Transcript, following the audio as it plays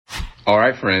All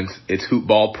right, friends, it's Hoop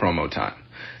Ball promo time.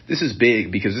 This is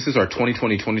big because this is our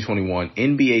 2020-2021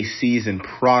 NBA season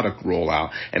product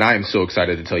rollout, and I am so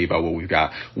excited to tell you about what we've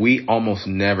got. We almost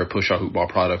never push our Hoop Ball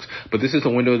products, but this is the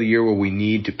window of the year where we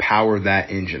need to power that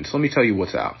engine. So let me tell you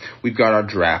what's out. We've got our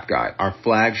draft guide, our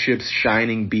flagship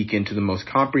shining beacon to the most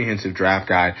comprehensive draft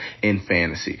guide in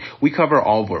fantasy. We cover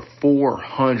over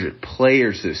 400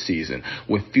 players this season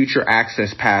with future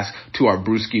access pass to our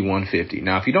Brewski 150.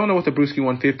 Now, if you don't know what the Brewski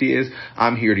 150 is,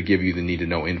 I'm here to give you the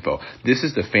need-to-know info. This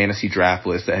is the fantasy draft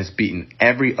list that has beaten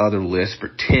every other list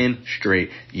for 10 straight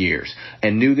years.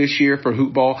 And new this year for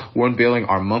Hoop Ball, we're unveiling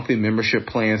our monthly membership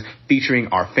plans featuring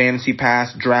our Fantasy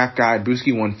Pass, Draft Guide,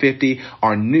 Brewski 150,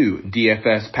 our new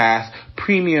DFS Pass,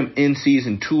 premium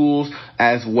in-season tools,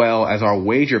 as well as our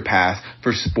Wager Pass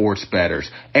for sports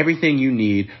bettors. Everything you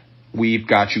need, we've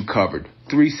got you covered.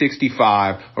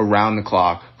 365 around the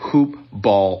clock. Hoop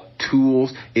Ball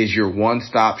Tools is your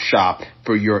one-stop shop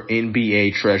for your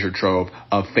NBA treasure trove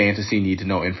of fantasy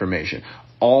need-to-know information.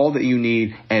 All that you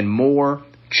need and more.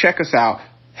 Check us out.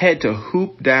 Head to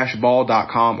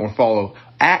hoop-ball.com or follow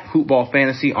at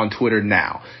hoopballfantasy on Twitter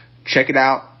now. Check it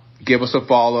out. Give us a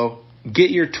follow.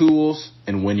 Get your tools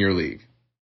and win your league.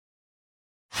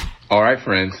 All right,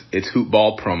 friends, it's Hoop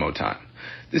Ball promo time.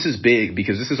 This is big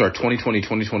because this is our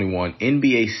 2020-2021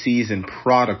 NBA season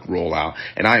product rollout,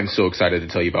 and I am so excited to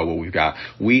tell you about what we've got.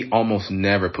 We almost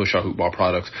never push our Hoop Ball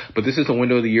products, but this is the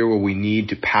window of the year where we need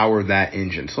to power that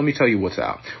engine. So let me tell you what's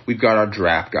out. We've got our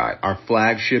draft guide, our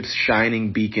flagship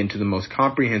shining beacon to the most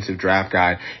comprehensive draft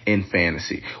guide in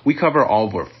fantasy. We cover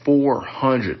over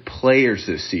 400 players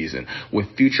this season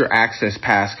with future access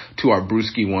pass to our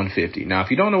Brewski 150. Now, if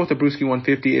you don't know what the Brewski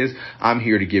 150 is, I'm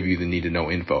here to give you the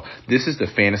need-to-know info. This is the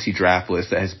fantasy draft list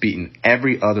that has beaten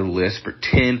every other list for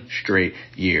 10 straight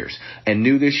years. And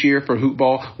new this year for Hoop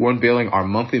Ball, we're unveiling our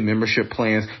monthly membership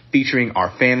plans featuring our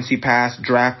Fantasy Pass,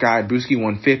 Draft Guide, Brewski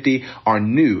 150, our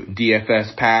new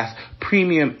DFS Pass,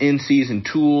 premium in-season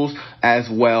tools, as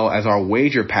well as our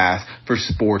Wager Pass for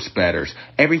sports bettors.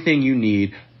 Everything you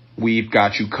need, we've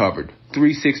got you covered.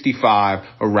 365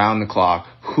 around the clock.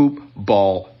 Hoop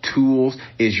Ball Tools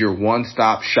is your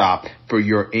one-stop shop for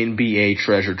your NBA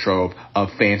treasure trove of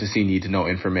fantasy need-to-know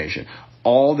information.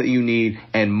 All that you need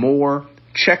and more.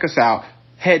 Check us out.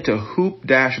 Head to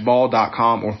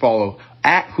hoop-ball.com or follow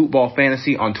at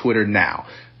hoopballfantasy on Twitter now.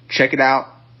 Check it out.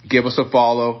 Give us a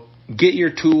follow. Get your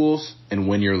tools and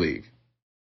win your league.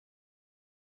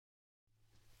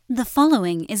 The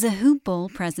following is a Hoop Ball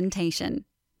presentation.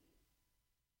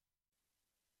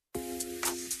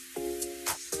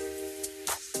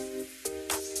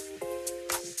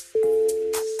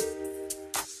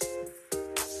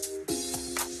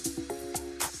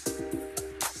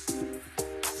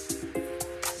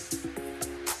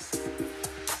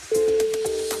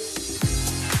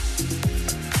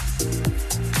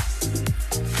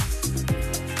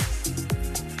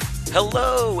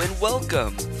 Hello and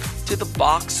welcome to the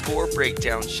Box Score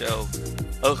Breakdown Show,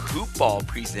 a Hoop Ball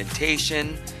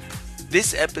presentation.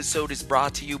 This episode is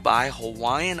brought to you by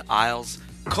Hawaiian Isles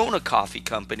Kona Coffee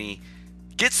Company.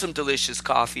 Get some delicious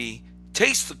coffee,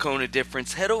 taste the Kona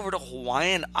difference, head over to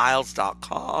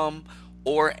hawaiianisles.com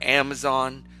or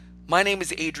Amazon. My name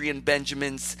is Adrian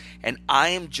Benjamins, and I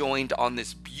am joined on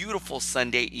this beautiful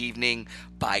Sunday evening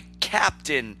by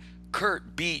Captain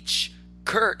Kurt Beach.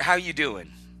 Kurt, how you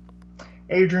doing?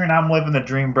 Adrian, I'm living the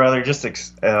dream, brother. Just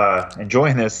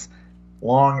enjoying this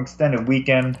long, extended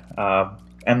weekend,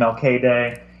 MLK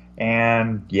Day.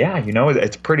 And, yeah, you know,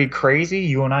 it's pretty crazy.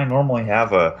 You and I normally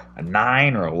have a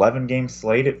 9 or 11 game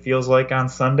slate, it feels like, on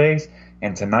Sundays.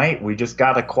 And tonight, we just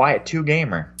got a quiet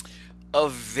 2-gamer. A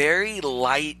very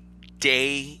light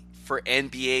day for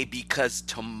NBA because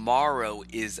tomorrow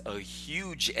is a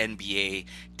huge NBA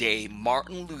day.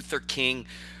 Martin Luther King.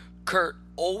 Kurt,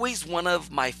 always one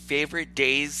of my favorite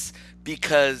days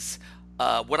because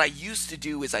what I used to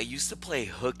do is I used to play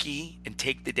hooky and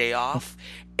take the day off,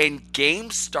 and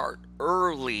games start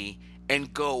early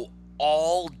and go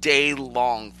all day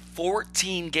long.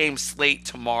 14-game slate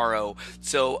tomorrow.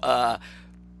 So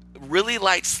really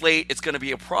light slate. It's going to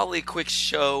be probably a quick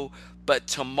show, but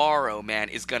tomorrow, man,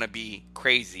 is going to be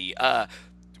crazy.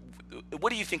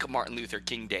 What do you think of Martin Luther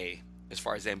King Day as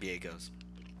far as NBA goes?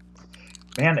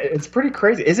 Man, it's pretty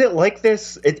crazy. Is it like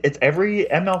this? It's every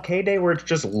MLK Day where it's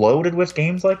just loaded with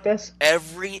games like this?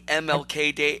 Every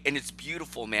MLK Day, and it's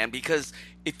beautiful, man, because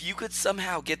if you could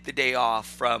somehow get the day off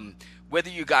from whether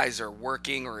you guys are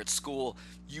working or at school,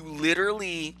 you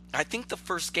literally, I think the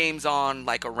first game's on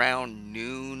like around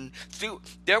noon.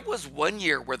 There was one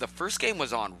year where the first game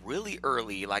was on really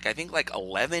early, like I think like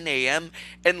 11 a.m.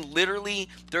 And literally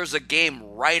there's a game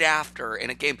right after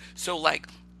and a game. So like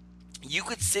you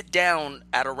could sit down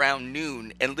at around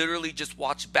noon and literally just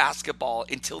watch basketball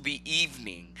until the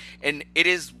evening. And it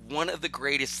is one of the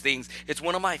greatest things. It's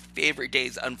one of my favorite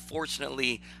days.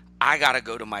 Unfortunately, I got to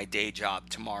go to my day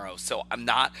job tomorrow. So I'm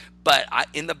not, but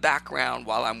in the background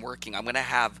while I'm working, I'm going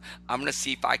to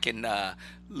see if I can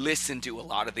listen to a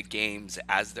lot of the games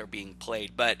as they're being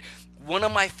played. But one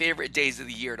of my favorite days of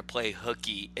the year to play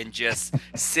hooky and just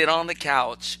sit on the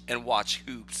couch and watch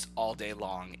hoops all day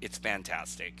long. It's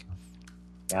fantastic.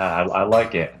 Yeah, I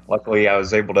like it. Luckily, I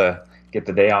was able to get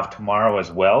the day off tomorrow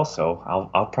as well, so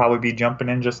I'll probably be jumping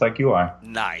in just like you are.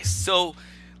 Nice. So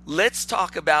let's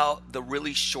talk about the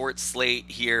really short slate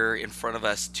here in front of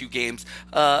us. 2 games.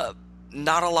 Not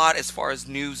a lot as far as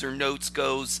news or notes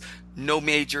goes. No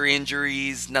major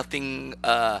injuries, nothing,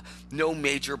 no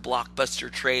major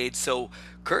blockbuster trades. So,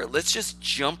 Kurt, let's just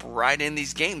jump right in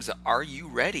these games. Are you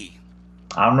ready?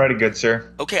 I'm ready, good sir.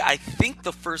 Okay, I think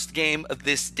the first game of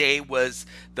this day was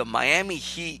the Miami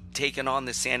Heat taking on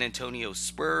the San Antonio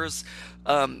Spurs.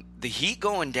 The Heat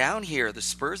going down here. The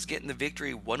Spurs getting the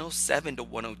victory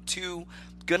 107-102.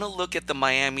 Gonna look at the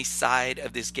Miami side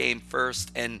of this game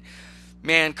first. And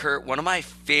man, Kurt, one of my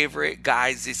favorite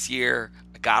guys this year.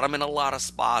 I got him in a lot of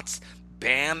spots.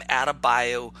 Bam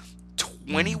Adebayo,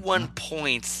 21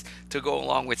 points to go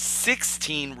along with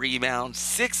 16 rebounds,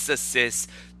 6 assists,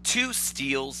 2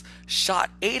 steals, shot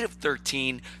 8 of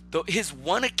 13. Though his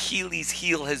one Achilles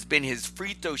heel has been his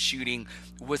free throw shooting,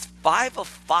 was 5 of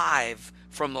 5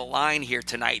 from the line here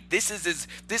tonight. This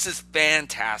is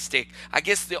fantastic. I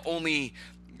guess the only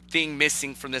thing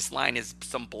missing from this line is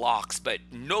some blocks, but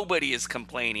nobody is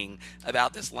complaining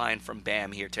about this line from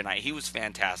Bam here tonight. He was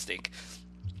fantastic.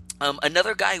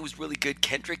 Another guy who was really good,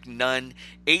 Kendrick Nunn,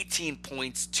 18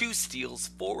 points, 2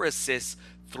 steals, 4 assists,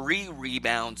 3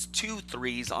 rebounds, 2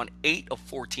 threes on 8 of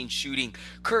 14 shooting.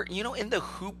 Kurt, in the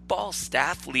Hoop Ball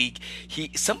Staff League,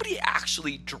 somebody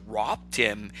actually dropped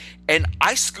him, and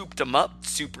I scooped him up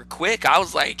super quick. I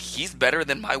was like, he's better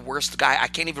than my worst guy. I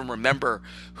can't even remember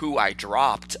who I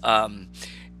dropped. Man,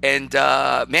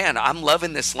 I'm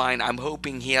loving this line. I'm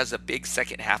hoping he has a big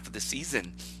second half of the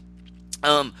season.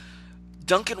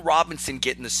 Duncan Robinson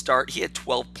getting the start. He had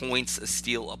 12 points, a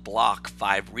steal, a block,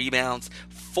 5 rebounds,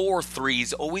 4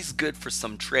 threes, always good for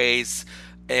some trays,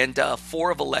 and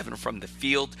 4 of 11 from the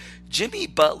field. Jimmy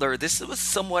Butler, this was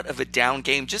somewhat of a down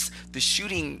game. Just the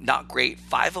shooting, not great.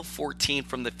 5 of 14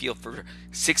 from the field for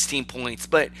 16 points,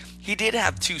 but he did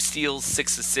have 2 steals,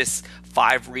 6 assists,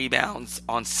 5 rebounds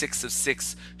on 6 of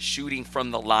 6 shooting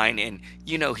from the line, and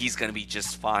he's going to be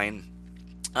just fine.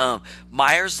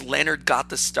 Myers Leonard got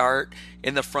the start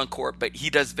in the front court, but he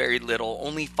does very little.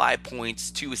 Only 5 points,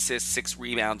 2 assists, 6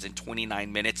 rebounds in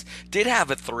 29 minutes. Did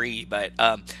have a 3, but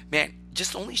man,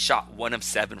 just only shot 1 of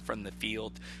 7 from the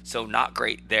field, so not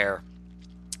great there.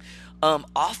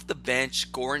 Off the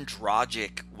bench, Goran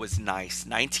Dragic was nice.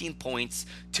 19 points,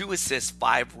 2 assists,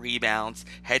 5 rebounds,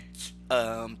 had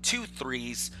 2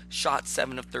 threes, shot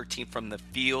 7 of 13 from the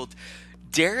field.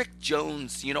 Derek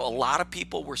Jones, a lot of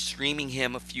people were streaming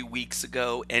him a few weeks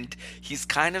ago, and he's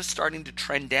kind of starting to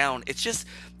trend down. It's just,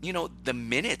 the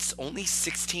minutes, only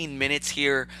 16 minutes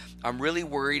here. I'm really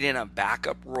worried in a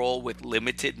backup role with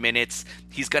limited minutes.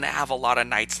 He's going to have a lot of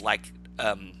nights like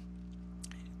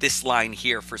this line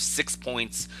here for 6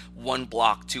 points, 1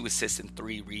 block, 2 assists, and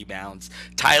 3 rebounds.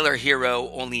 Tyler Hero,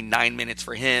 only 9 minutes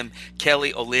for him.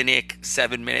 Kelly Olynyk,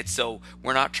 7 minutes, so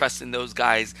we're not trusting those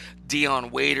guys.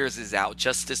 Dion Waiters is out.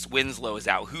 Justice Winslow is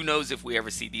out. Who knows if we ever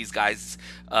see these guys.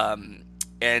 I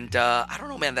don't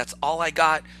know, man. That's all I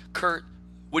got. Kurt,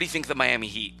 what do you think of the Miami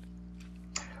Heat?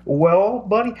 Well,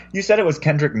 buddy, you said it was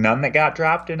Kendrick Nunn that got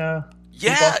dropped in a...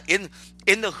 Yeah,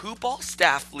 in the Hoop Ball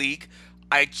Staff League,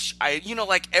 I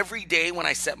like every day when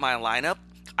I set my lineup,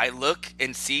 I look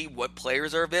and see what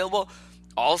players are available.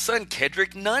 All of a sudden,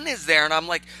 Kendrick Nunn is there, and I'm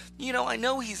like, I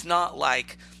know he's not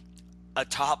like a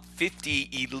top 50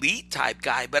 elite type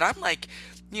guy, but I'm like,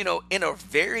 in a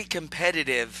very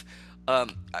competitive,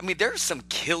 there are some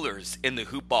killers in the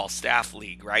Hoop Ball Staff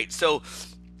League, right? So,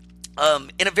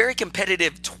 in a very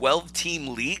competitive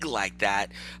 12-team league like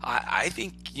that, I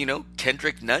think,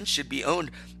 Kendrick Nunn should be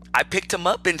owned. I picked him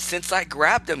up, and since I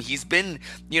grabbed him, he's been,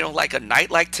 like a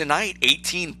night like tonight,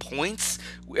 18 points,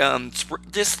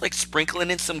 just like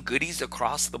sprinkling in some goodies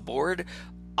across the board.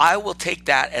 I will take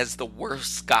that as the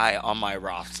worst guy on my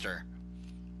roster.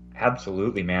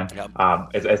 Absolutely, man. Yep.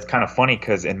 It's kind of funny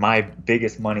because in my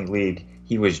biggest money league,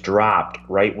 he was dropped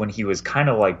right when he was kind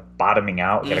of like bottoming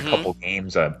out. He had a Mm-hmm. couple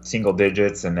games, single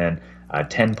digits, and then a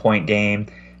 10-point game.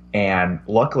 And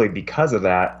luckily, because of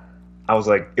that, I was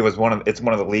like, it's one of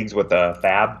the leagues with the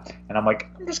Fab, and I'm like,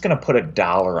 I'm just gonna put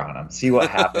 $1 on him, see what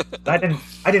happens. I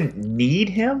didn't need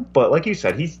him, but like you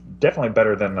said, he's definitely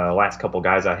better than the last couple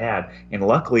guys I had. And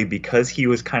luckily, because he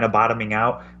was kind of bottoming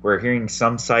out, we're hearing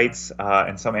some sites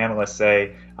and some analysts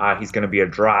say he's going to be a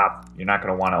drop. You're not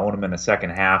going to want to own him in the second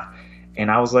half. And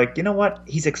I was like, you know what?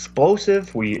 He's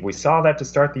explosive. We saw that to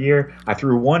start the year. I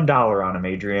threw $1 on him,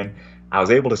 Adrian. I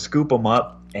was able to scoop him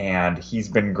up, and he's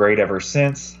been great ever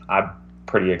since. I'm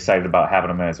pretty excited about having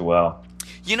him as well.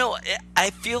 You know, I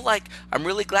feel like I'm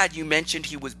really glad you mentioned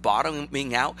he was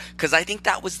bottoming out, because I think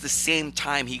that was the same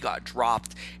time he got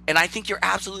dropped. And I think you're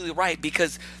absolutely right,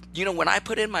 because, you know, when I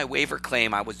put in my waiver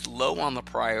claim, I was low on the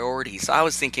priority. So I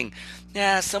was thinking,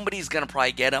 somebody's going to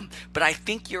probably get him. But I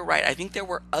think you're right. I think there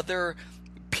were other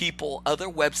people, other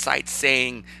websites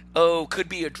saying, oh, could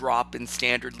be a drop in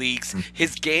standard leagues.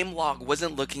 His game log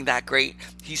wasn't looking that great.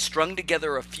 He strung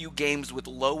together a few games with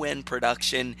low end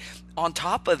production. On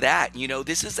top of that, you know,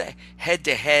 this is a head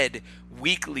to head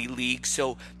weekly league.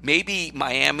 So maybe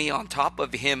Miami, on top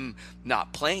of him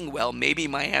not playing well, maybe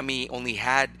Miami only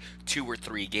had 2 or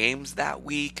 3 games that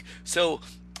week.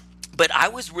 But I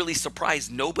was really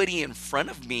surprised nobody in front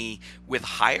of me with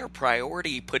higher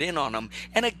priority put in on him.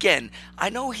 And again, I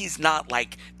know he's not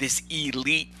like this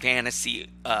elite fantasy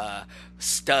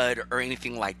stud or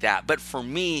anything like that. But for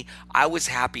me, I was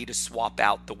happy to swap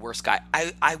out the worst guy.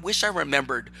 I wish I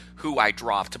remembered who I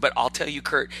dropped. But I'll tell you,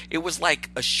 Kurt, it was like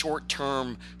a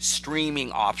short-term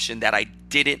streaming option that I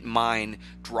didn't mind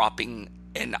dropping.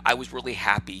 And I was really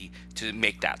happy to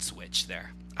make that switch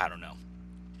there. I don't know.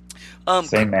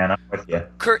 Same, man. I'm with you.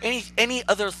 Kurt, any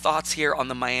other thoughts here on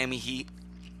the Miami Heat?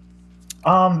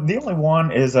 The only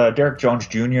one is Derek Jones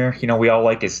Jr. You know, we all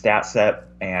like his stat set,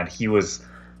 and he was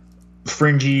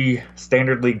fringy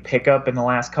standard league pickup in the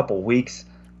last couple weeks.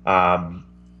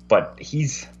 But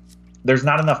there's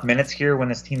not enough minutes here when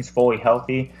this team's fully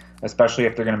healthy, especially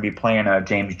if they're going to be playing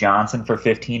James Johnson for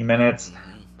 15 minutes.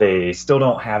 They still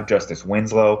don't have Justice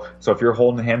Winslow. So if you're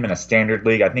holding him in a standard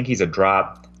league, I think he's a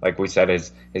drop. Like we said,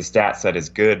 his stat set is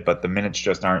good, but the minutes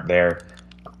just aren't there.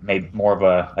 Maybe more of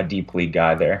a deep league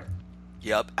guy there.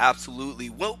 Yep, absolutely.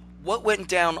 What went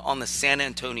down on the San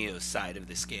Antonio side of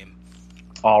this game?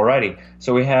 Alrighty.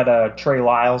 So we had Trey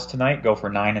Lyles tonight go for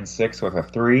 9 and 6 with a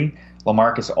 3.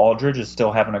 LaMarcus Aldridge is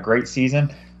still having a great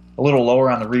season. A little lower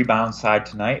on the rebound side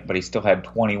tonight, but he still had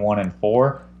 21 and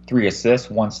 4. 3 assists,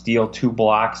 1 steal, 2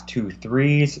 blocks, 2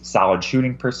 threes. Solid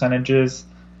shooting percentages.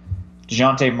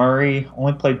 DeJounte Murray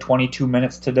only played 22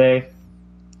 minutes today.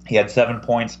 He had 7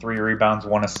 points, 3 rebounds,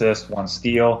 1 assist, 1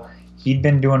 steal. He'd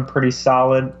been doing pretty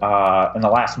solid. In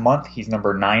the last month, he's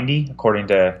number 90, according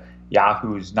to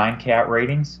Yahoo's 9Cat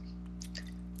ratings.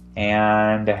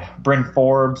 And Bryn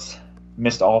Forbes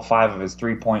missed all 5 of his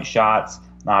 3-point shots.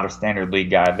 Not a standard league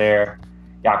guy there.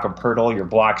 Jakob Poeltl, your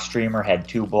block streamer, had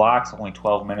 2 blocks, only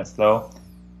 12 minutes though.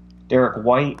 Derek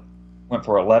White went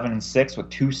for 11 and 6 with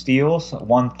 2 steals,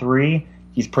 1 3.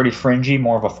 He's pretty fringy,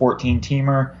 more of a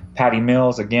 14-teamer. Patty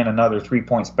Mills, again, another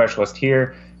 3-point specialist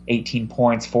here. 18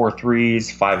 points, 4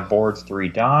 threes, 5 boards, 3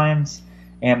 dimes.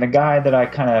 And the guy that I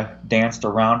kind of danced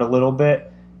around a little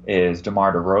bit is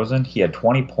DeMar DeRozan. He had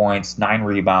 20 points, 9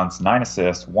 rebounds, 9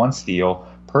 assists, 1 steal.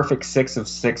 Perfect 6 of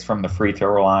 6 from the free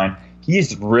throw line.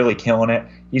 He's really killing it.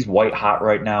 He's white hot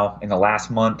right now. In the last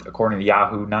month, according to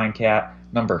Yahoo 9Cat,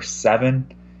 number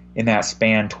 7 in that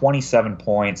span, 27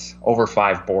 points, over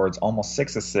 5 boards, almost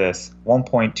 6 assists,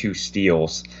 1.2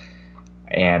 steals,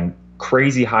 and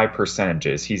crazy high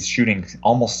percentages. He's shooting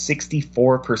almost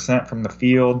 64% from the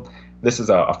field. This is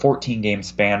a 14-game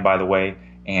span, by the way,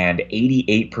 and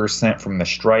 88% from the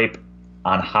stripe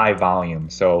on high volume.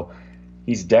 So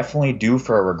he's definitely due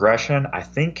for a regression.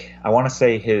 I want to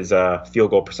say his field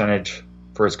goal percentage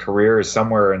for his career is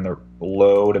somewhere in the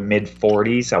low to mid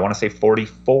 40s. I want to say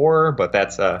 44, but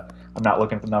that's I'm not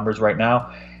looking at the numbers right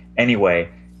now. Anyway,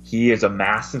 he is a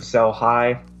massive sell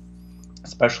high,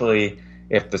 especially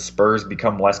if the Spurs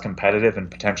become less competitive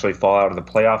and potentially fall out of the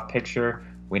playoff picture.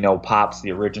 We know Pop's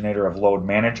the originator of load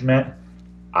management.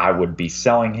 I would be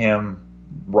selling him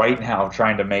right now,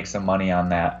 trying to make some money on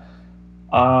that.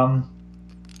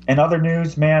 In other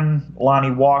news, man,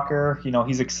 Lonnie Walker,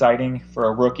 he's exciting for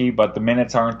a rookie, but the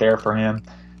minutes aren't there for him.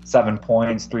 7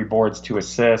 points, 3 boards, 2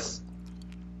 assists.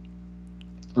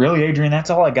 Really, Adrian, that's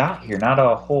all I got here. Not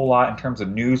a whole lot in terms of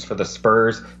news for the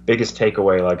Spurs. Biggest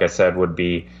takeaway, like I said, would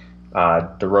be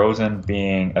DeRozan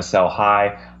being a sell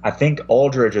high. I think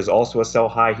Aldridge is also a sell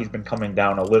high. He's been coming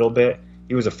down a little bit.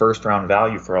 He was a first round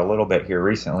value for a little bit here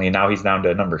recently, and now he's down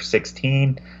to number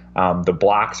 16. The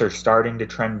blocks are starting to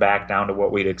trend back down to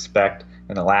what we'd expect.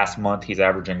 In the last month, he's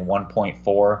averaging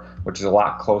 1.4, which is a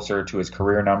lot closer to his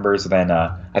career numbers than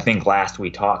I think last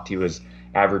we talked. He was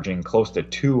averaging close to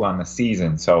 2 on the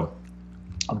season. So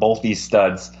both these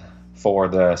studs for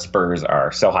the Spurs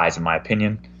are sell highs in my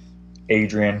opinion.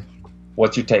 Adrian,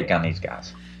 what's your take on these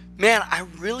guys? Man, I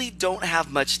really don't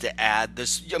have much to add.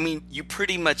 You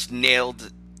pretty much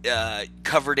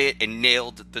covered it and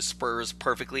nailed the Spurs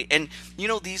perfectly. And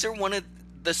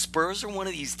the Spurs are one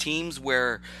of these teams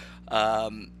where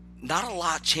not a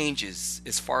lot changes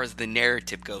as far as the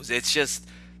narrative goes. It's just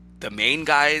the main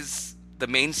guys, the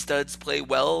main studs play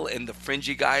well, and the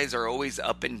fringy guys are always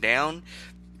up and down.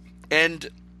 And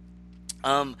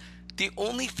the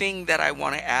only thing that I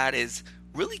want to add is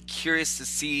really curious to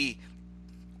see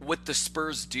what the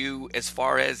Spurs do as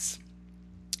far as,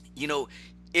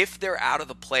 if they're out of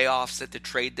the playoffs at the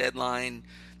trade deadline.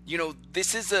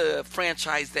 This is a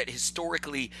franchise that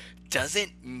historically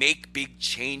doesn't make big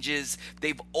changes.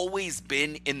 They've always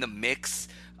been in the mix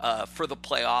for the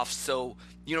playoffs. So,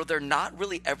 they're not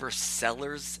really ever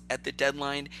sellers at the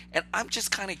deadline. And I'm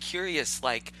just kind of curious,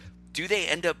 do they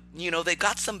end up, they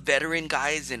got some veteran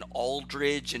guys in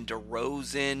Aldridge and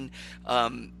DeRozan.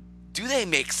 Do they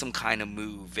make some kind of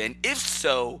move? And if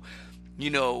so,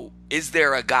 is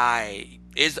there a guy,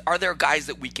 are there guys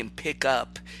that we can pick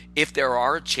up if there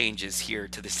are changes here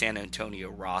to the San Antonio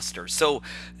roster? So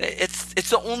it's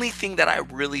the only thing that I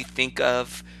really think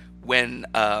of when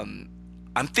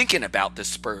I'm thinking about the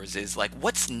Spurs is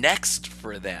what's next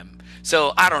for them?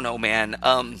 So I don't know, man.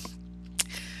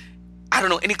 I don't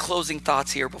know. Any closing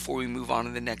thoughts here before we move on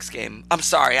to the next game? I'm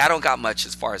sorry, I don't got much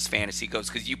as far as fantasy goes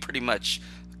because you pretty much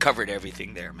covered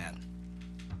everything there, man.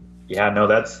 Yeah, no,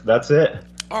 that's it.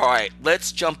 All right,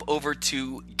 let's jump over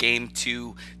to Game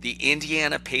 2, the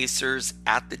Indiana Pacers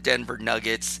at the Denver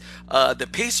Nuggets. The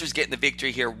Pacers getting the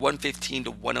victory here, 115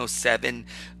 to 107.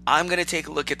 I'm going to take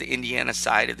a look at the Indiana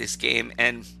side of this game,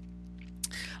 and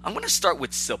I'm going to start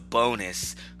with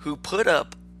Sabonis, who put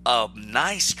up a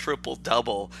nice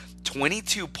triple-double,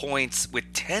 22 points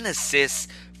with 10 assists,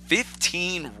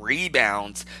 15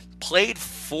 rebounds. Played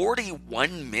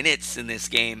 41 minutes in this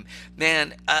game.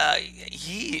 Man,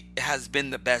 he has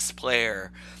been the best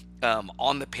player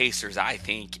on the Pacers, I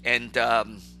think. And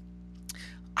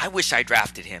I wish I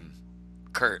drafted him,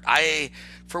 Kurt.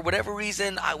 For whatever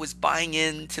reason, I was buying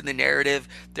into the narrative.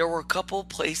 There were a couple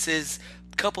places,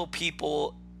 couple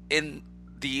people in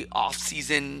the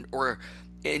offseason or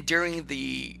during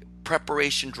the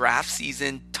preparation draft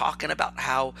season talking about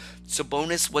how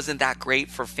Sabonis wasn't that great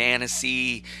for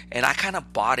fantasy, and I kind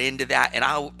of bought into that, and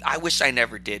I wish I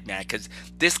never did, man, because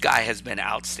this guy has been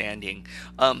outstanding.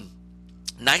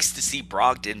 Nice to see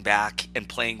Brogdon back and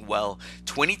playing well.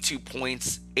 22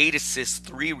 points, 8 assists,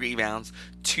 3 rebounds,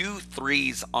 2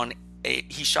 threes on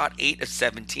he shot 8 of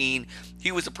 17.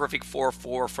 He was a perfect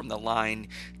 4-4 from the line.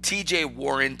 TJ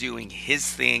Warren doing his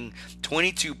thing,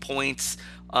 22 points,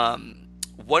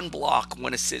 1 block,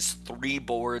 1 assist, 3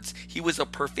 boards. He was a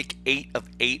perfect 8 of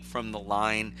 8 from the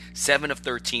line, 7 of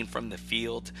 13 from the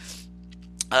field.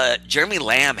 Jeremy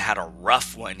Lamb had a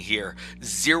rough one here.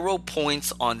 0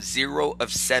 points on 0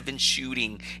 of 7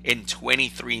 shooting in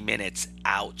 23 minutes.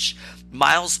 Ouch.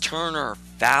 Miles Turner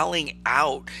fouling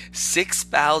out. 6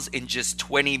 fouls in just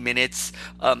 20 minutes.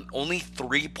 Only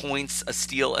 3 points, a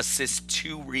steal, assist,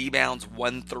 2 rebounds,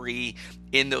 1 3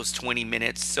 in those 20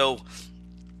 minutes. So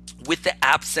with the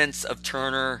absence of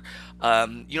Turner,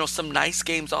 some nice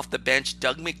games off the bench.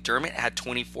 Doug McDermott had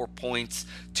 24 points,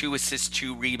 2 assists,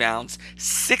 2 rebounds,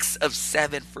 6 of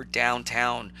 7 for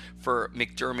downtown for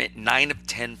McDermott, 9 of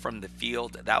 10 from the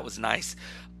field. That was nice.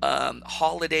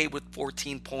 Holiday with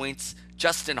 14 points.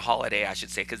 Justin Holiday, I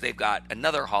should say, because they've got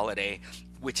another Holiday,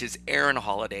 which is Aaron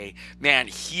Holiday. Man,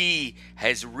 he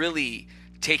has really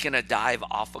taken a dive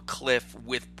off a cliff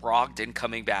with Brogdon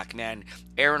coming back, man.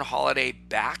 Aaron Holiday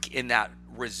back in that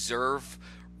reserve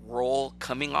role,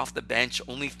 coming off the bench,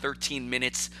 only 13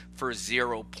 minutes for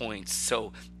 0 points.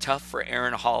 So tough for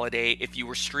Aaron Holiday. If you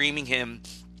were streaming him,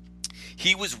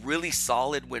 he was really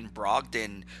solid when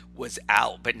Brogdon was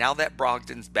out. But now that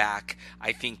Brogdon's back,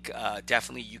 I think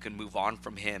definitely you can move on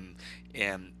from him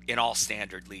in all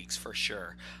standard leagues for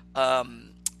sure.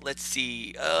 Let's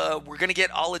see. We're going to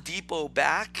get Oladipo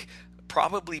back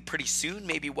probably pretty soon,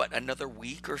 maybe another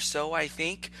week or so, I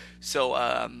think. So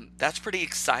that's pretty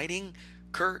exciting.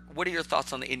 Kurt, what are your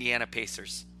thoughts on the Indiana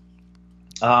Pacers?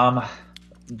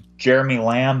 Jeremy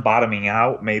Lamb bottoming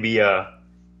out, maybe a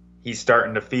he's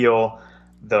starting to feel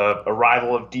the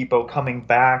arrival of Depot coming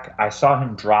back. I saw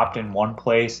him dropped in one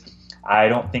place. I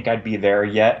don't think I'd be there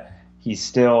yet. He's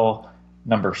still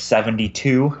number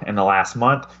 72 in the last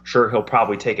month. Sure, he'll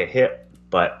probably take a hit,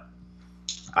 but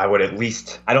I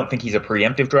don't think he's a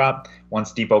preemptive drop.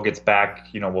 Once Depot gets back,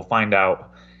 we'll find out.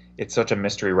 It's such a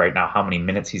mystery right now how many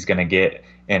minutes he's going to get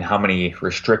and how many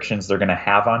restrictions they're going to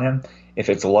have on him. If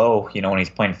it's low, when he's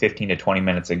playing 15 to 20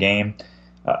 minutes a game,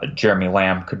 Jeremy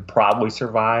Lamb could probably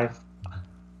survive.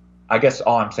 I guess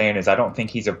all I'm saying is I don't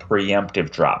think he's a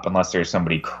preemptive drop unless there's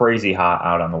somebody crazy hot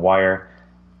out on the wire.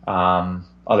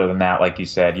 Other than that, like you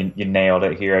said, you nailed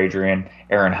it here, Adrian.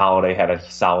 Aaron Holiday had a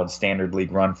solid standard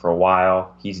league run for a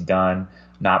while. He's done,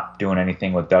 not doing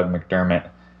anything with Doug McDermott.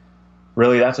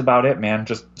 Really, that's about it, man.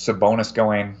 Just Sabonis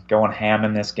going ham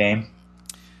in this game.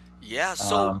 Yeah,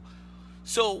 so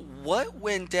what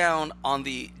went down on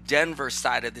the Denver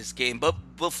side of this game? But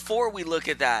before we look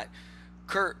at that,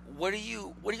 Kurt, what are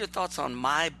your thoughts on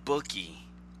my bookie?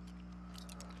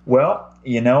 Well,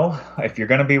 if you're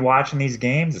going to be watching these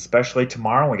games, especially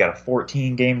tomorrow, we got a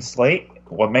 14-game slate.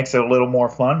 What makes it a little more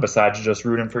fun, besides just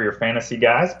rooting for your fantasy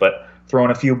guys, but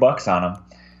throwing a few bucks on them.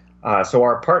 So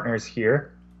our partners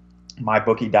here,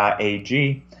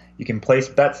 mybookie.ag, you can place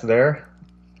bets there,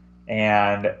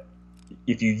 and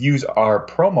if you use our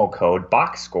promo code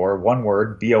BOXSCORE, one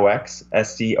word,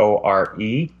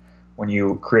 BOXSCORE, when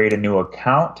you create a new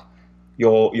account,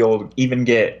 you'll even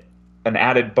get an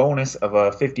added bonus of a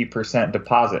 50%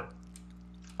 deposit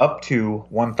up to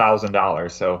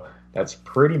 $1,000. So that's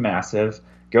pretty massive.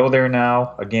 Go there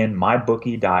now. Again,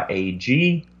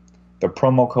 mybookie.ag. The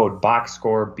promo code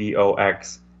BOXSCORE,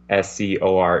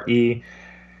 BOXSCORE.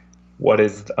 What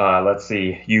is, let's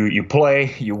see, you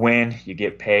play, you win, you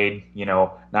get paid.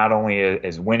 Not only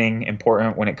is winning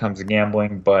important when it comes to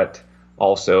gambling, but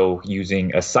also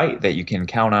using a site that you can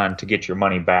count on to get your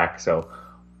money back. So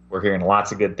we're hearing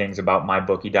lots of good things about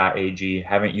mybookie.ag.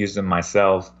 Haven't used them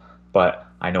myself, but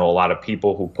I know a lot of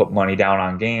people who put money down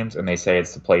on games, and they say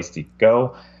it's the place to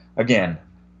go. Again,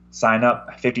 sign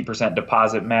up, 50%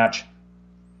 deposit match.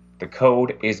 The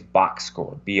code is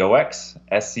BOXSCORE,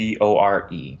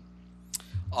 BOXSCORE.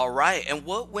 All right, and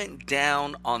what went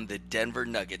down on the Denver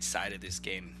Nuggets side of this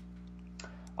game?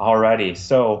 Alrighty,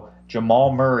 so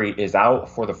Jamal Murray is out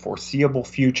for the foreseeable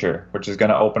future, which is going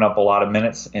to open up a lot of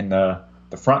minutes in the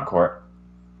front court.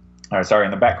 In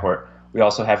the back court. We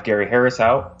also have Gary Harris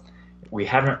out. We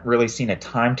haven't really seen a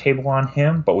timetable on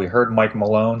him, but we heard Mike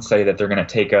Malone say that they're going to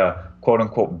take a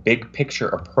quote-unquote big picture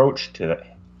approach to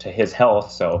his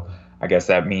health. So I guess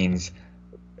that means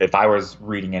if I was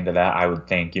reading into that, I would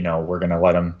think, we're going to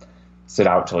let him sit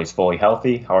out till he's fully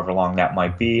healthy, however long that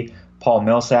might be. Paul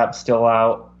Millsap's still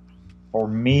out. For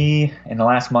me, in the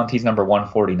last month, he's number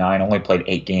 149, only played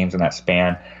 8 games in that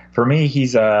span. For me,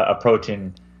 he's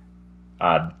approaching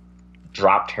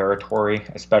drop territory,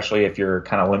 especially if you're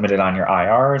kind of limited on your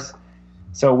IRs.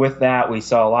 So with that, we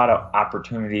saw a lot of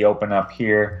opportunity open up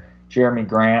here. Jeremy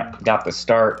Grant got the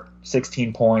start,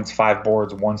 16 points, 5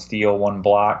 boards, 1 steal, 1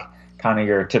 block, kind of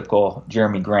your typical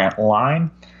Jeremy Grant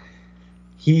line.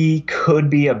 He could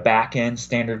be a back-end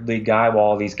standard league guy while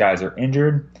all these guys are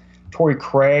injured. Torrey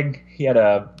Craig, he had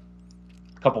a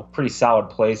couple pretty solid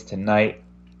plays tonight.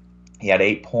 He had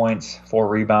 8 points, 4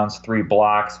 rebounds, 3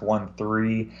 blocks, 1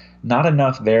 3. Not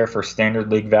enough there for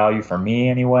standard league value for me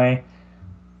anyway.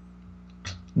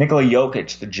 Nikola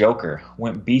Jokic, the Joker,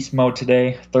 went beast mode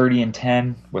today, 30 and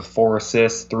 10 with 4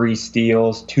 assists, 3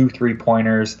 steals, 2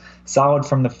 3-pointers, solid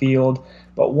from the field.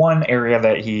 But one area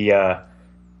that he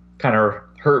kind of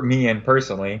hurt me in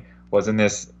personally was in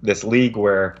this league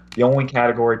where the only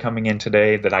category coming in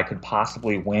today that I could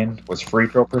possibly win was free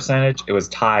throw percentage. It was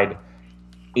tied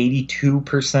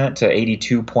 82% to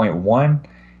 82.1,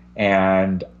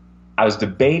 and I was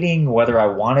debating whether I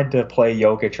wanted to play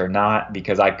Jokic or not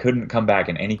because I couldn't come back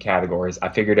in any categories. I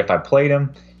figured if I played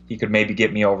him, he could maybe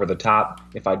get me over the top.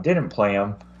 If I didn't play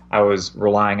him, I was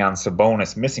relying on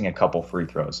Sabonis missing a couple free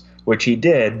throws, which he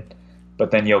did,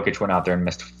 but then Jokic went out there and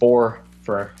missed 4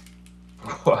 for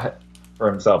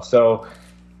himself. So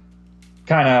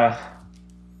kind of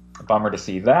a bummer to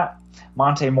see that.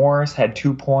 Monte Morris had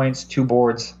 2 points, 2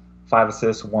 boards, 5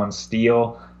 assists, 1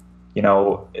 steal.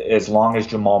 As long as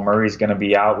Jamal Murray's going to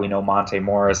be out, we know Monte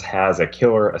Morris has a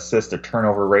killer assist to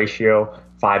turnover ratio,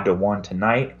 5-1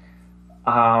 tonight.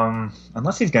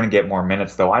 Unless he's going to get more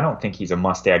minutes, though, I don't think he's a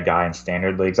must-add guy in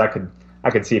standard leagues. I could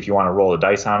see if you want to roll the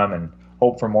dice on him and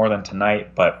hope for more than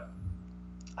tonight, but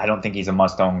I don't think he's a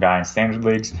must-own guy in standard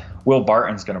leagues. Will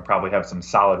Barton's going to probably have some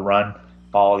solid run.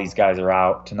 All these guys are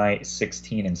out tonight,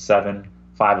 16 and 7,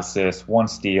 5 assists, 1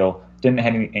 steal. Didn't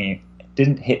have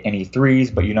Didn't hit any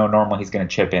threes, but normally he's going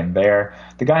to chip in there.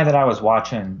 The guy that I was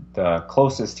watching the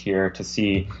closest here to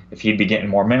see if he'd be getting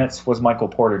more minutes was Michael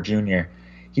Porter Jr.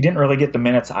 He didn't really get the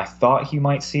minutes I thought he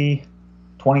might see,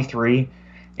 23,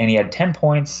 and he had 10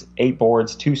 points, 8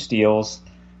 boards, 2 steals.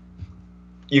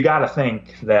 You got to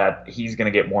think that he's going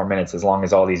to get more minutes as long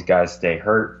as all these guys stay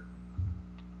hurt.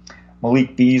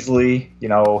 Malik Beasley,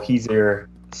 he's their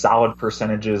solid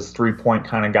percentages, 3-point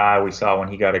kind of guy we saw when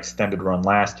he got extended run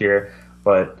last year.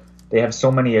 But they have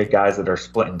so many guys that are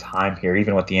splitting time here,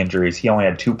 even with the injuries. He only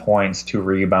had 2 points, 2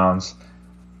 rebounds,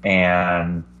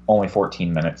 and only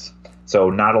 14 minutes. So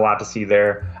not a lot to see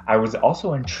there. I was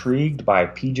also intrigued by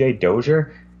PJ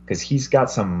Dozier because he's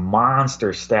got some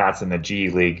monster stats in the G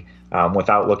League.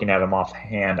 Without looking at him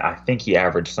offhand, I think he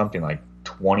averaged something like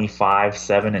 25,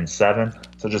 7, and 7.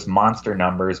 So just monster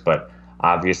numbers, but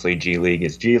obviously G League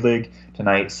is G League.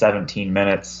 Tonight, 17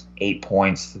 minutes, 8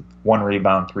 points, 1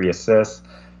 rebound, 3 assists.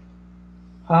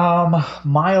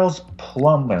 Mason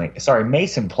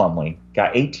Plumlee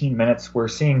got 18 minutes. We're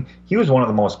seeing he was one of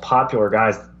the most popular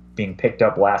guys being picked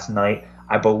up last night.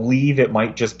 I believe it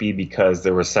might just be because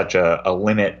there was such a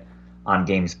limit on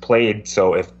games played.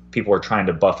 So if people were trying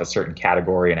to buff a certain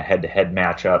category in a head-to-head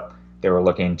matchup, they were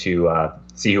looking to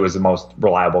see who was the most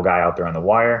reliable guy out there on the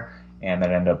wire, and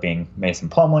that ended up being Mason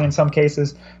Plumlee in some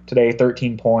cases. Today,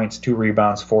 13 points, 2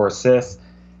 rebounds, 4 assists.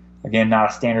 Again,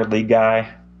 not a standard league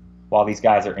guy. While these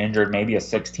guys are injured, maybe a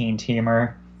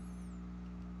 16-teamer.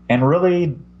 And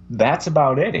really, that's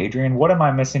about it, Adrian. What am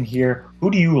I missing here? Who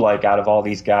do you like out of all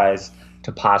these guys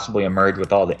to possibly emerge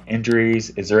with all the injuries?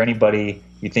 Is there anybody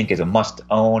you think is a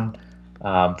must-own?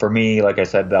 For me, like I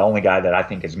said, the only guy that I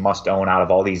think is must-own out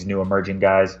of all these new emerging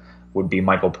guys would be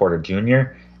Michael Porter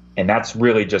Jr., and that's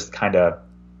really just kind of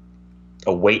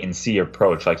a wait-and-see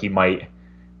approach. Like he might,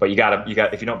 but you got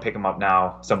if you don't pick him up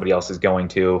now, somebody else is going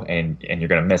to, and you're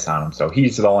going to miss on him. So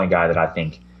he's the only guy that I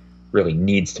think really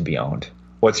needs to be owned.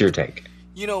 What's your take?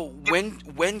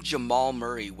 When Jamal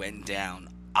Murray went down,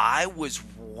 I was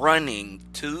running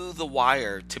to the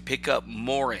wire to pick up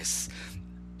Morris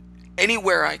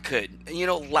anywhere I could.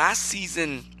 Last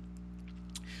season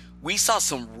we saw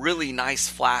some really nice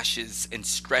flashes and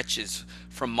stretches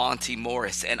from Monty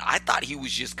Morris, and I thought he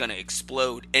was just going to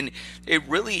explode. And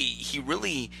he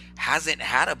really hasn't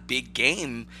had a big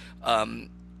game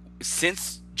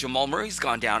since Jamal Murray's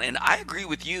gone down. And I agree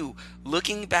with you.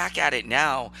 Looking back at it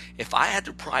now, if I had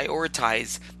to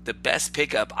prioritize the best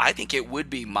pickup, I think it would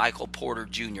be Michael Porter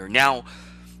Jr. Now,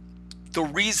 the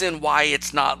reason why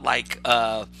it's not like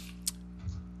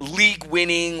league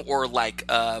winning or like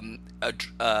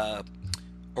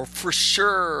or for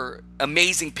sure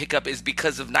amazing pickup is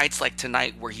because of nights like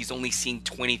tonight where he's only seen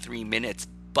 23 minutes.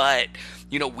 But,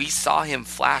 we saw him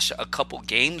flash a couple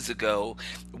games ago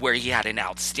where he had an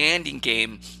outstanding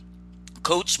game.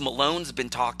 Coach Malone's been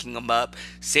talking him up,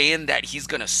 saying that he's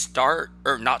going to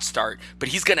but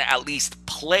he's going to at least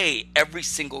play every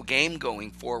single game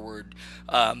going forward,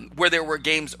 where there were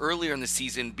games earlier in the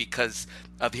season because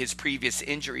of his previous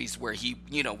injuries where he,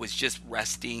 was just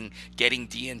resting, getting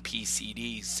DNP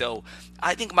CDs. So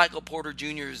I think Michael Porter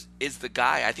Jr. is the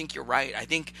guy. I think you're right. I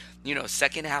think,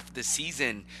 second half of the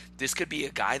season, this could be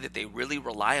a guy that they really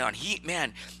rely on.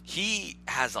 He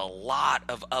has a lot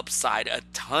of upside, a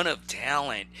ton of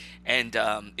talent, and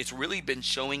it's really been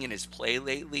showing in his play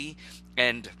lately.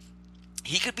 And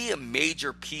he could be a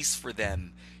major piece for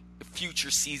them future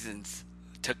seasons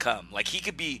to come. Like, he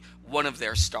could be one of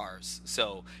their stars.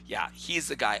 So, yeah, he's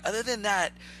the guy. Other than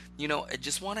that, I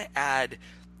just want to add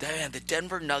that the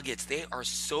Denver Nuggets, they are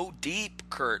so deep,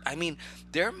 Kurt. I mean,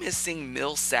 they're missing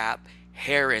Millsap,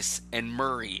 Harris, and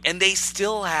Murray, and they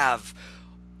still have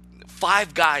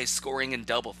 5 guys scoring in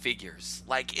double figures.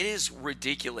 Like, it is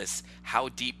ridiculous how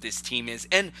deep this team is.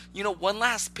 And, one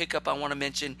last pickup I want to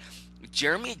mention,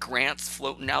 Jeremy Grant's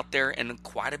floating out there in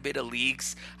quite a bit of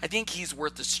leagues. I think he's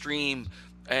worth a stream,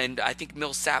 and I think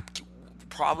Millsap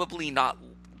probably not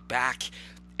back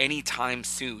anytime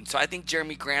soon. So I think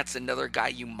Jeremy Grant's another guy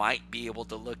you might be able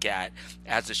to look at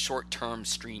as a short-term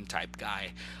stream type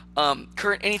guy.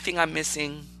 Kurt, anything I'm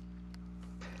missing?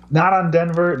 Not on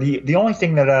Denver. The only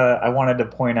thing that I wanted to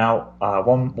point out,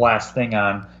 one last thing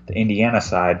on the Indiana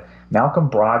side, Malcolm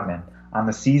Brogdon on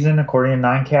the season, according to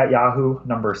 9Cat Yahoo,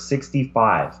 number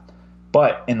 65.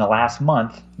 But in the last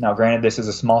month, now granted this is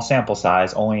a small sample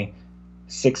size, only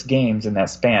 6 games in that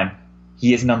span,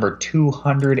 he is number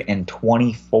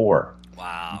 224.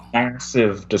 Wow.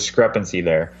 Massive discrepancy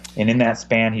there. And in that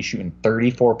span, he's shooting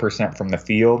 34% from the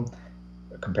field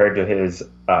compared to his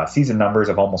season numbers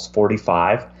of almost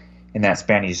 45. In that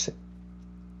span, he's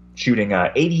shooting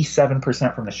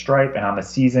 87% from the stripe, and on the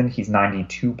season he's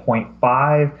 92.5.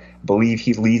 I believe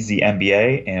he leads the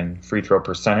NBA in free throw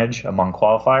percentage among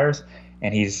qualifiers,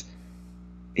 and his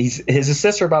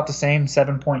assists are about the same,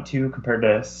 7.2 compared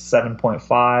to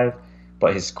 7.5,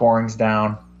 but his scoring's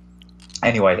down.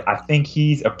 Anyway, I think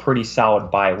he's a pretty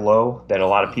solid buy low that a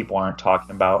lot of people aren't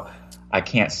talking about. I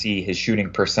can't see his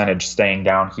shooting percentage staying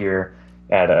down here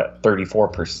at a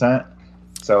 34%.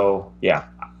 So, yeah,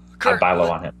 Kurt, I'd buy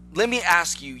low on him. Let me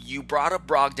ask you, you brought up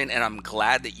Brogdon, and I'm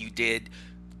glad that you did.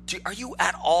 Are you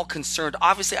at all concerned?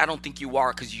 Obviously, I don't think you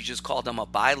are because you just called him a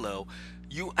buy low.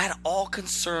 You at all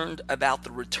concerned about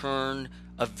the return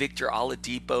of Victor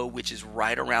Oladipo, which is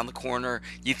right around the corner?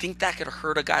 You think that could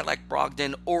hurt a guy like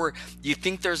Brogdon, or you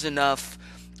think there's enough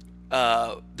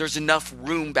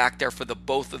room back there for the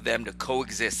both of them to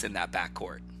coexist in that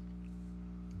backcourt?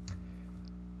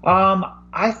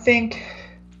 I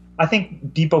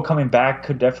think Depot coming back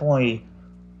could definitely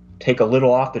take a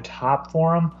little off the top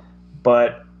for him,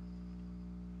 but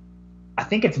I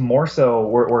think it's more so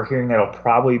we're hearing that it'll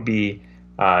probably be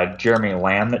Jeremy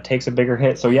Lamb that takes a bigger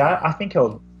hit. So yeah, I think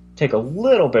he'll take a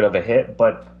little bit of a hit,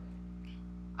 but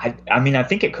I mean I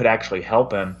think it could actually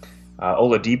help him.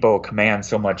 Oladipo commands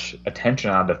so much attention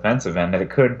on the defensive end that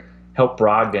it could help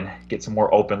Brogdon get some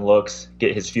more open looks,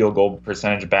 get his field goal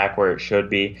percentage back where it should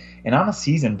be. And on the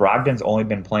season, Brogdon's only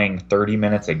been playing 30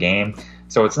 minutes a game,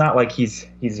 so it's not like he's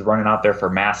running out there for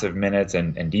massive minutes,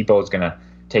 and Depot's going to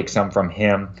take some from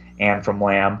him and from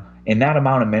Lamb. In that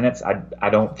amount of minutes, I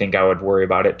don't think I would worry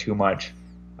about it too much.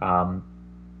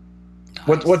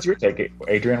 What's your take,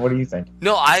 Adrian? What do you think?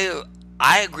 No, I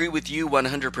agree with you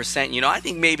 100%. You know, I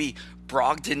think maybe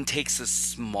Brogdon takes a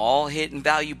small hit in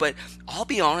value, but I'll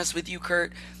be honest with you,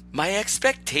 Kurt, my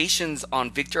expectations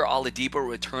on Victor Oladipo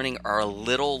returning are a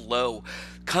little low.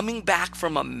 Coming back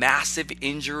from a massive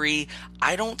injury,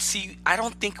 I don't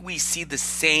think we see the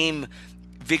same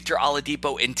Victor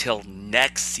Oladipo until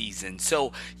next season.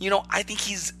 So, you know, I think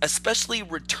he's, especially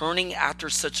returning after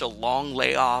such a long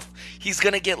layoff, he's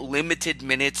going to get limited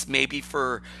minutes maybe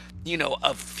for, you know,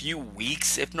 a few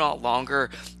weeks, if not longer.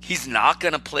 He's not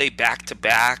going to play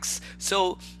back-to-backs.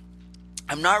 So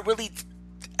I'm not really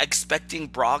expecting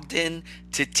Brogdon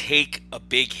to take a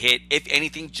big hit. If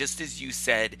anything, just as you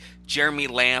said, Jeremy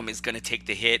Lamb is going to take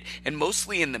the hit, and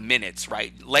mostly in the minutes,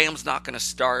 right? Lamb's not going to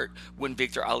start when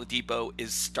Victor Oladipo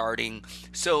is starting.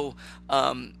 So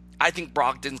I think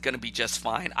Brogdon's going to be just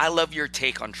fine. I love your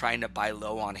take on trying to buy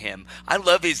low on him. I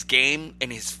love his game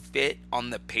and his fit on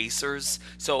the Pacers.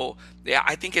 So yeah,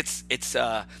 I think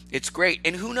it's great.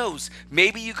 And who knows,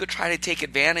 maybe you could try to take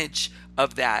advantage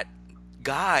of that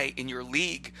guy in your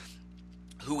league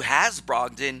who has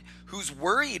Brogdon, who's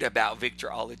worried about Victor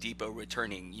Oladipo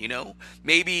returning. You know,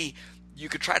 maybe you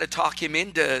could try to talk him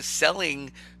into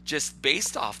selling just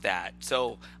based off that.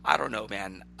 So I don't know,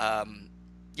 man.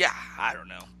 Yeah, I don't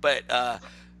know, but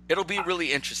it'll be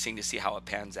really interesting to see how it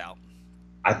pans out.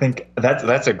 I think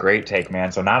that's a great take,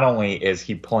 man. So not only is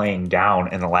he playing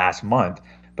down in the last month,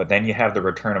 but then you have the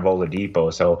return of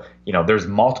Oladipo. So, you know, there's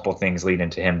multiple things leading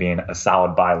to him being a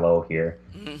solid buy low here.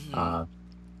 Mm-hmm.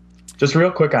 Just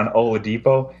real quick on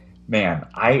Oladipo, man,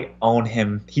 I own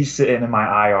him. He's sitting in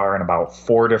my IR in about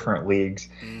 4 different leagues.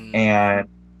 And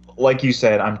like you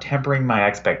said, I'm tempering my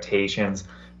expectations,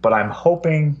 but I'm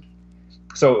hoping.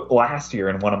 So last year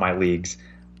in one of my leagues,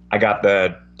 I got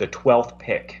the 12th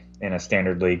pick in a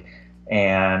standard league,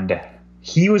 and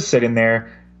he was sitting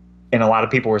there, and a lot of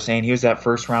people were saying he was that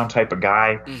first round type of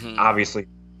guy. Mm-hmm. Obviously,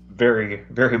 very,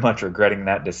 very much regretting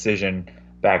that decision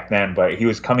back then, but he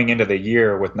was coming into the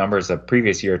year with numbers of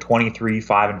previous year, 23,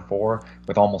 5, and 4,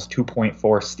 with almost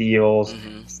 2.4 steals,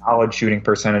 solid shooting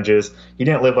percentages. He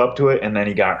didn't live up to it, and then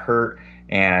he got hurt.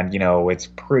 And, you know, it's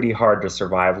pretty hard to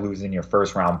survive losing your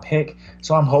first round pick.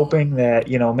 So I'm hoping that,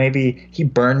 you know, maybe he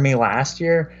burned me last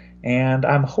year. And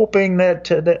I'm hoping that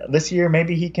this year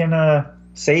maybe he can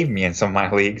save me in some of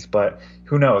my leagues. But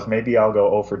who knows? Maybe I'll go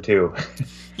 0 for 2.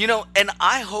 You know, and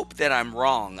I hope that I'm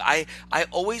wrong. I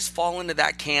always fall into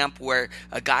that camp where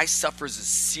a guy suffers a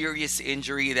serious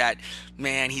injury that,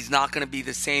 man, he's not going to be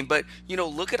the same. But, you know,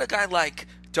 look at a guy like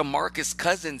DeMarcus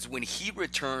Cousins. When he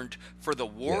returned for the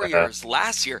Warriors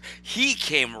last year, he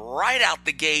came right out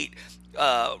the gate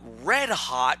red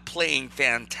hot, playing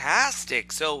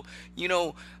fantastic. So, you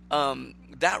know,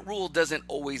 that rule doesn't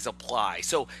always apply.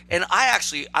 So, and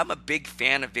I'm a big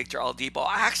fan of Victor Oladipo.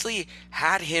 I actually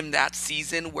had him that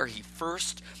season where he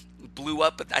first blew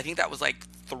up. I think that was like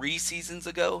 3 seasons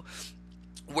ago,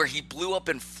 where he blew up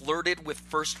and flirted with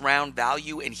first round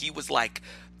value. And he was like,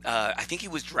 I think he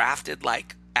was drafted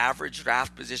like average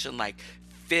draft position, like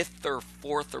fifth or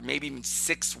fourth or maybe even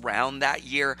sixth round that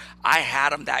year. I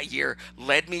had him that year,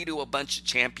 led me to a bunch of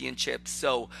championships.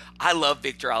 So I love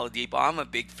Victor Oladipo. I'm a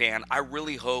big fan. I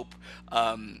really hope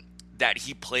that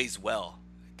he plays well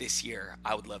this year.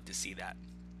 I would love to see that.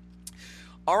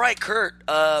 All right, Kurt,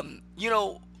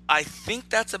 I think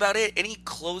that's about it. Any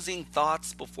closing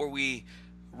thoughts before we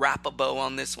wrap a bow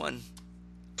on this one?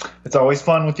 It's always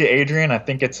fun with you, Adrian. I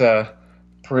think it's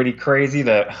pretty crazy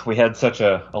that we had such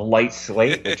a light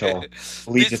slate, which will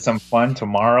lead to some fun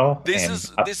tomorrow. This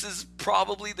is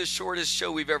probably the shortest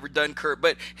show we've ever done, Kurt.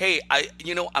 But hey,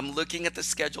 I'm looking at the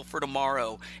schedule for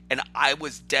tomorrow, and I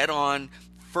was dead on.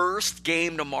 First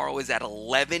game tomorrow is at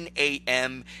 11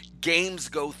 a.m. Games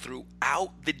go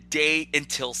throughout the day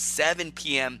until 7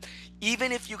 p.m.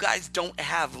 Even if you guys don't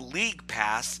have League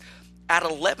Pass, at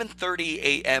 11:30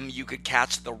 a.m. you could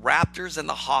catch the Raptors and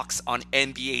the Hawks on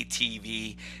NBA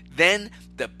TV. Then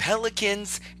the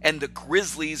Pelicans and the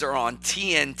Grizzlies are on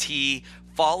TNT,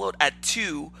 followed at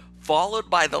 2, followed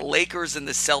by the Lakers and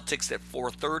the Celtics at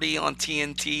 4:30 on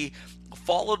TNT,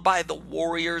 followed by the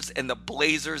Warriors and the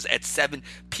Blazers at 7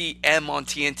 p.m. on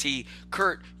TNT.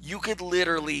 Kurt, you could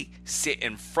literally sit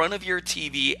in front of your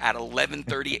TV at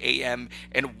 11:30 a.m.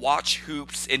 and watch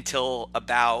hoops until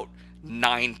about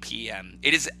 9 p.m.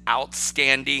 It is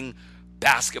outstanding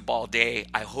basketball day.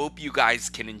 I hope you guys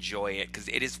can enjoy it because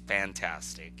it is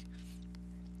fantastic.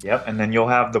 Yep, and then you'll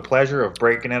have the pleasure of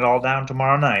breaking it all down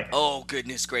tomorrow night. Oh,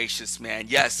 goodness gracious, man.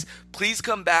 Yes, please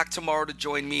come back tomorrow to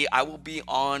join me. I will be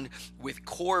on with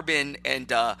Corbin and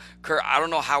Kurt. I don't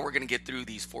know how we're going to get through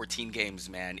these 14 games,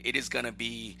 man. It is going to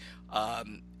be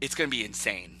it's going to be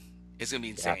insane. It's going to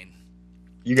be insane. Yeah.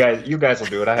 You guys will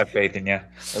do it. I have faith in you.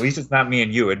 At least it's not me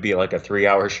and you. It'd be like a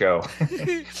 3-hour show.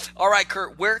 All right,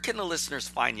 Kurt, where can the listeners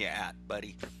find you at,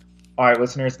 buddy? All right,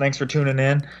 listeners, thanks for tuning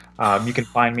in. You can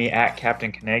find me at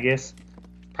Captain Canegas,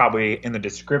 probably in the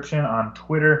description on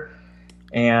Twitter.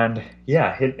 And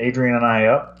yeah, hit Adrian and I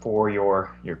up for your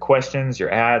questions,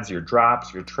 your ads, your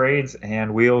drops, your trades,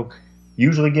 and we'll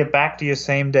usually get back to you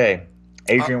same day.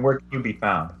 Adrian, where can you be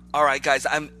found? All right, guys,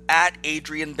 I'm at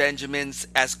Adrian Benjamins.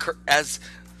 As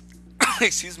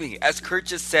excuse me, as Kurt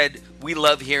just said, we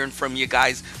love hearing from you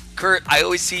guys. Kurt, I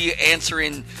always see you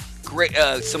answering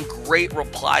some great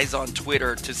replies on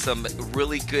Twitter to some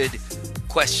really good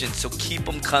questions. So keep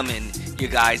them coming, you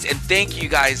guys. And thank you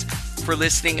guys for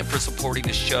listening and for supporting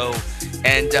the show.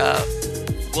 And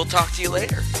we'll talk to you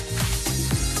later.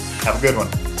 Have a good one.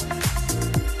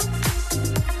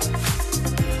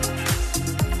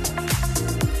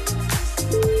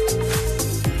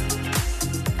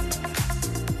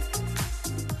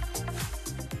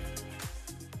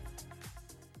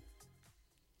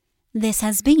 This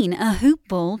has been a Hoop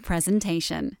Ball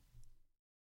presentation.